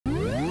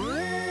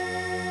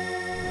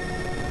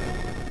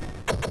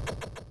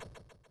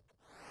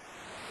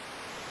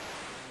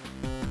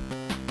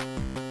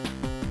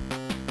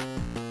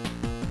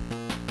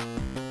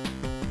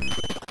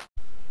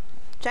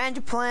Change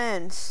of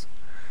plans.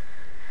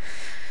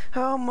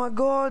 Oh my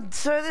god.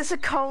 So there's a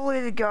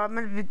cold-headed guy I'm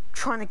meant to be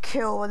trying to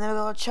kill and never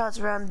got a chance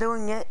around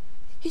doing it.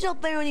 He's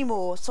not there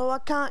anymore, so I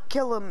can't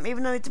kill him,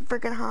 even though he's a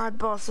freaking hard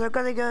boss. So I've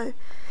got to go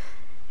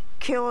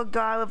kill a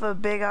guy with a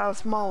big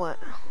ass mullet.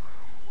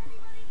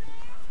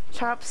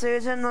 Shut up,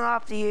 Susan, I'm not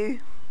after you.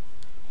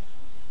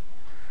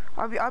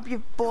 I'll be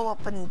ball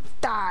up and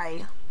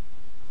die.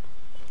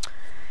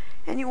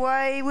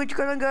 Anyway, we're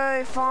gonna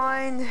go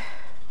find.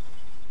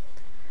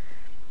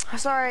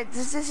 Sorry,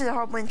 this is a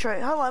horrible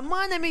intro. Hello,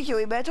 my name is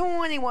Huey Bear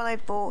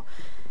 2184,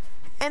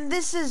 and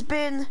this is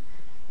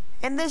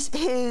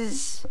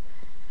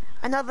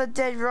another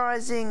Dead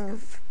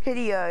Rising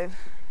video.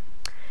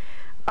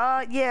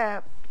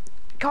 Yeah,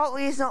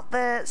 Cotley is not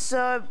there, so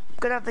I'm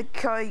gonna have to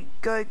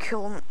go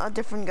kill a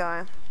different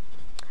guy.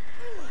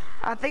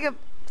 I think I've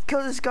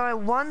killed this guy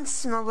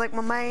once, and I was like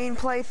my main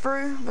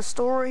playthrough, the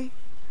story.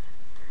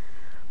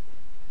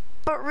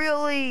 But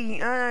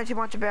really, I don't know too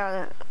much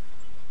about it.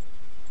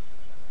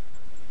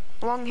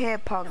 Long hair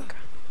punk.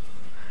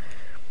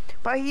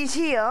 But he's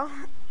here,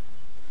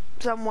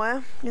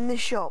 somewhere, in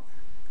this shop.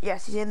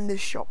 Yes, he's in this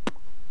shop.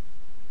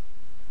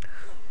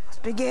 Let's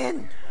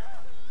begin.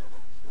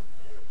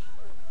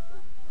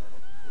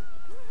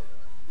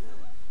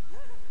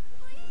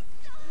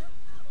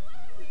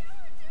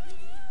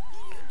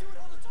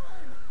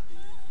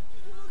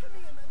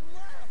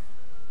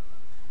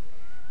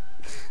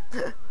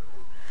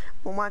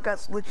 Well, my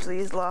gut literally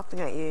is laughing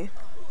at you.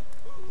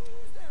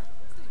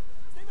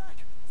 Stay back!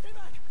 Stay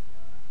back!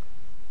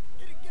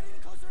 Getting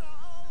closer,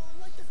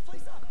 I'll light this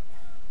place up.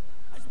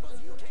 I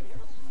suppose you came here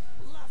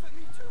to laugh at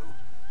me too.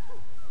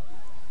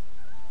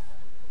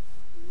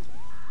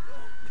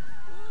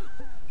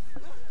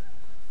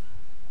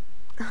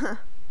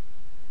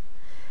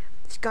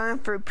 He's going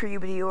through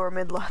puberty or a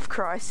midlife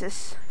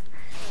crisis.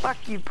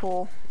 Fuck you,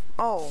 Paul.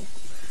 Oh.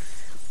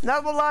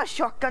 Another last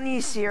shotgun, are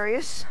you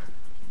serious?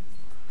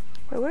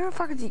 Wait, where the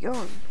fuck is he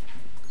going?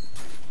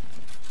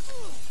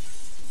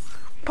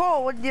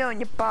 Paul, what are you doing,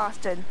 you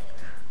bastard?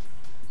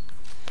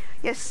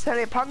 Yes,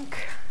 silly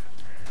punk.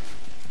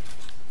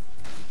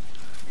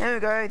 There we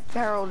go,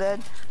 they're all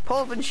dead.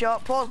 Paul's been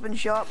shot, Paul's been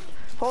shot,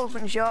 Paul's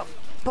been shot,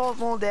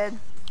 Paul's all dead.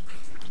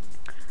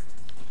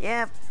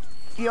 Yeah,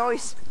 you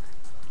always...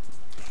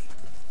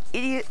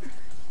 Idiot.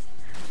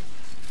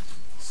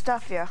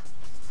 Stuff ya.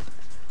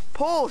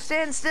 Paul,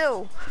 stand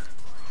still.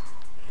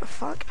 The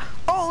fuck?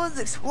 Oh, there's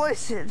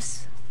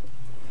explosives.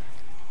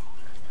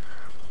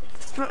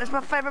 It's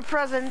my favorite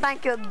present.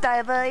 Thank you,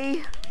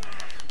 Davey.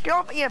 Get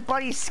off here,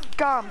 bloody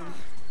scum.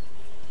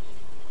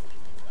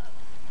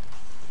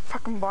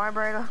 Fucking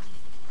vibrator.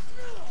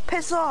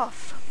 Piss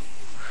off.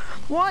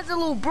 Why is it a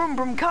little broom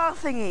broom car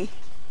thingy?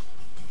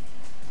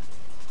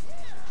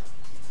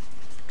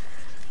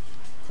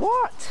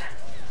 What?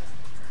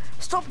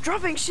 Stop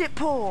dropping shit,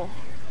 Paul.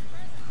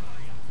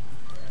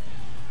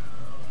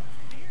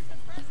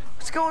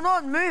 What's going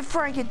on? Move,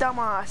 Frank, you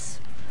dumbass.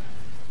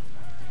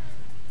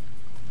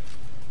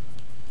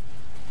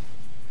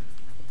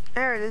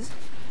 There it is.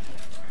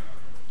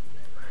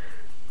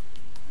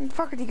 Where the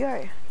fuck did he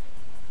go?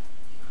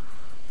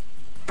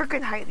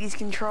 Freaking hate these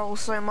controls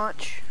so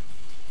much.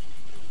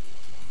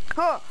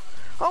 Oh,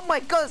 oh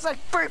my god, it's like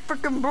three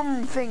freaking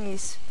boom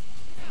thingies.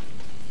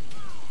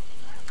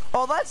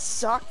 Oh, that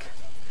suck.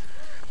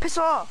 Piss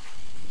off.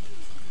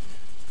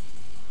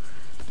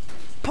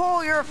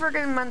 Paul, you're a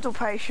freaking mental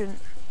patient.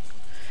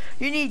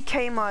 You need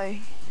chemo.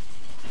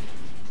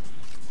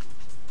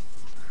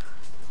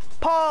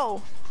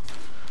 Paul!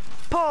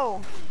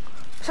 Paul!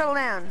 Settle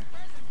down.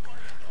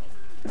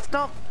 It's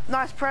not a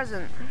nice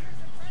present.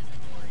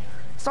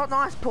 It's not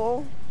nice,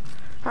 Paul.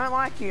 I don't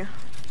like you.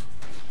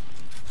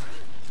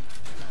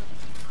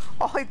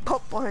 Oh, he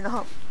popped blown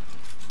up.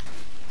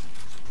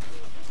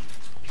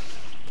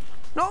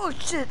 No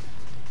shit!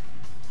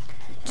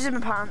 Just in my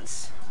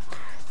pants.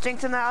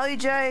 Jinx in the alley,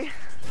 Jay.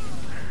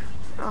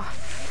 Oh,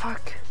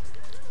 fuck.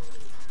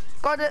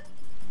 Got it.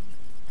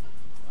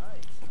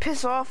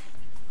 Piss off.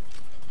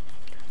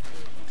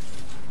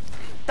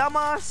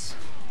 Dumbass.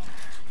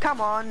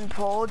 Come on,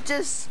 Paul.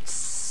 Just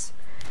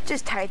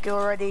take it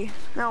already.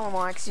 No one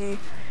likes you.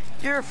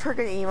 You're a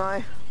freaking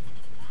emo.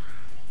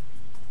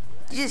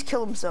 He just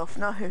killed himself.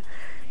 No.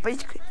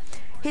 But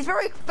he's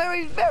very,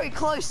 very, very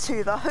close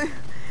to, though.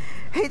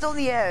 He's on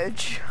the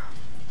edge.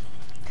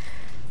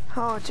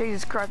 Oh,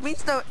 Jesus Christ.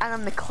 Means no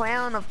Adam the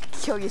Clown of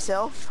kill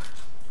yourself.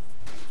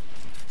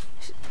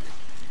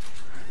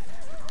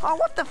 Oh,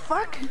 what the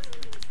fuck?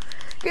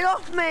 Get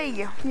off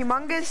me, you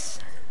mungus.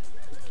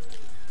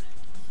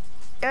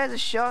 There's a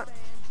shot.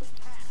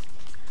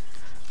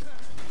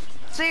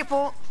 See you,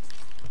 Paul.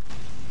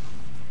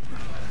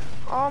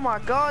 Oh my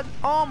god.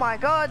 Oh my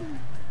god.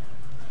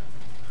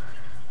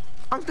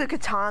 I'm gonna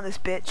katana this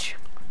bitch.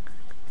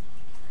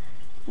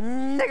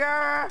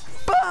 Nigger!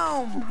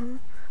 Boom!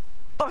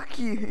 Fuck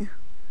you.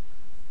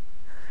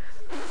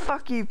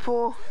 Fuck you,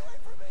 Paul.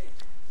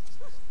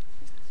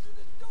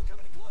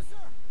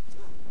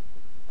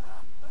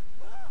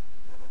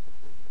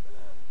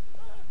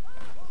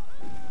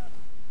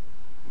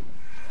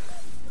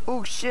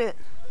 Oh shit.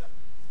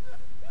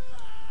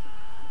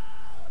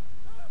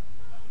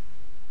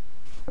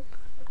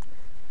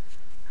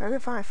 I gotta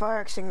find a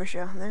fire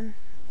extinguisher, and then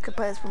could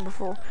play this one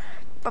before.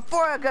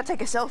 Before I gotta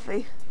take a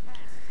selfie.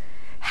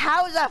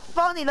 How is that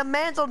funny? The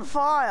man's on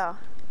fire.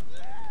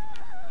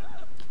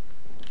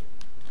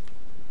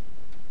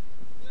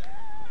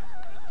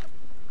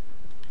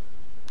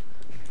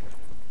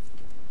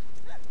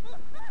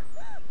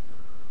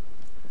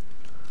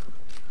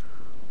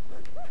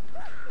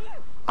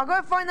 I'll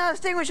go find that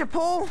extinguisher,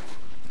 Paul.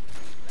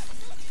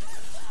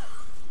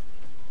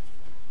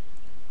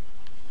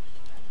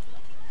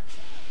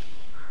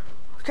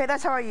 Okay,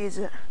 that's how I use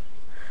it.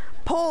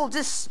 Paul,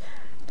 just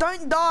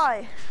don't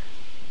die.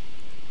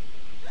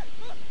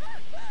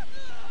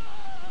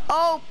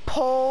 Oh,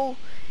 Paul,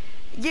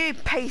 you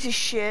piece of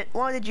shit.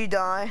 Why did you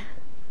die?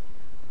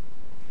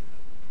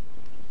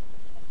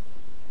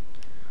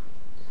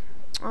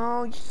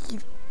 Oh, you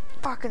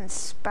fucking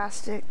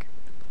spastic.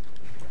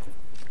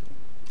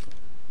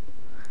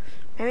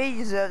 Maybe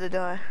you deserve to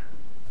die.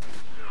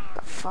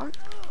 The fuck?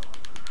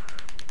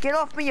 Get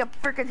off me, you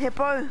freaking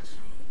hippo!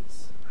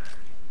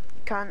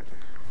 Cunt.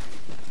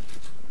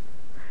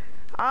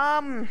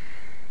 Oh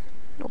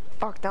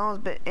fuck, that was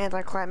a bit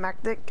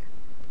anticlimactic.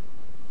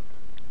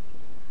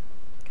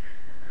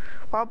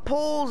 While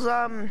Paul's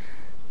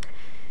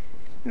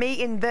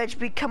meat and veg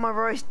become a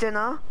roast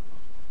dinner,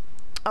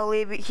 I'll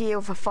leave it here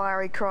with a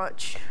fiery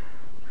crotch.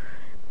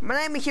 My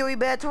name is Huey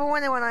Bear. To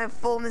when I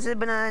film, this has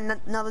been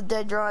another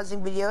Dead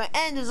Rising video,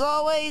 and as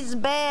always,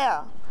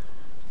 Bear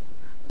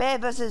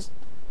versus.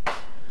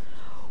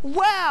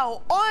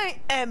 Wow,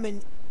 I am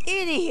an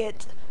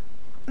idiot.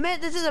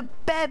 Man, this is a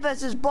Bear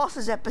versus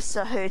Bosses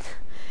episode,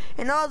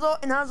 and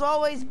as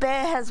always,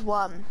 Bear has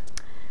won.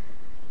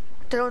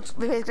 Don't know what's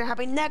going to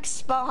happen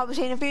next, but I'll have to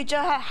see in the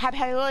future. Happy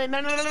and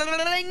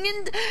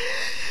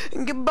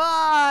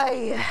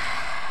goodbye.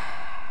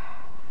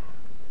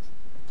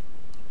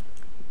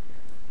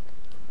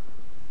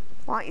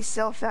 Light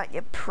yourself out,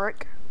 you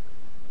prick.